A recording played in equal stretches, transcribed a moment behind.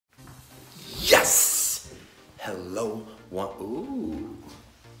Hello, ooh,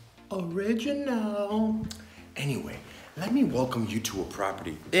 original. Anyway, let me welcome you to a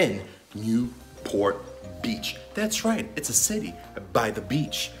property in Newport Beach. That's right, it's a city by the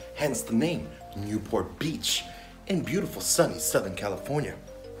beach, hence the name, Newport Beach, in beautiful sunny Southern California.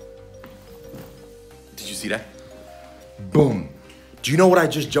 Did you see that? Boom. Do you know what I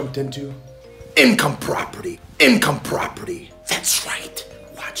just jumped into? Income property. Income property. That's right.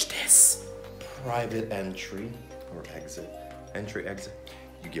 Watch this. Private entry or exit. Entry, exit.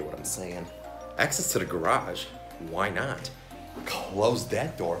 You get what I'm saying. Access to the garage. Why not? Close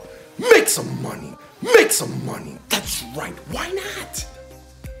that door. Make some money. Make some money. That's right. Why not?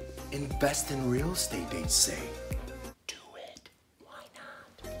 Invest in real estate, they say. Do it. Why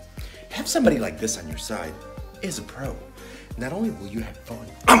not? Have somebody like this on your side is a pro. Not only will you have fun,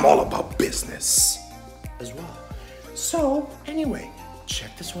 I'm all about business as well. So, anyway,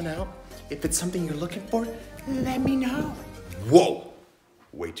 check this one out. If it's something you're looking for, let me know. Whoa,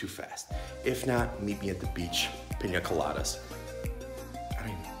 way too fast. If not, meet me at the beach, pina coladas. I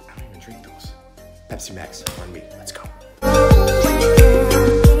don't even drink those. Pepsi Max on me, let's go.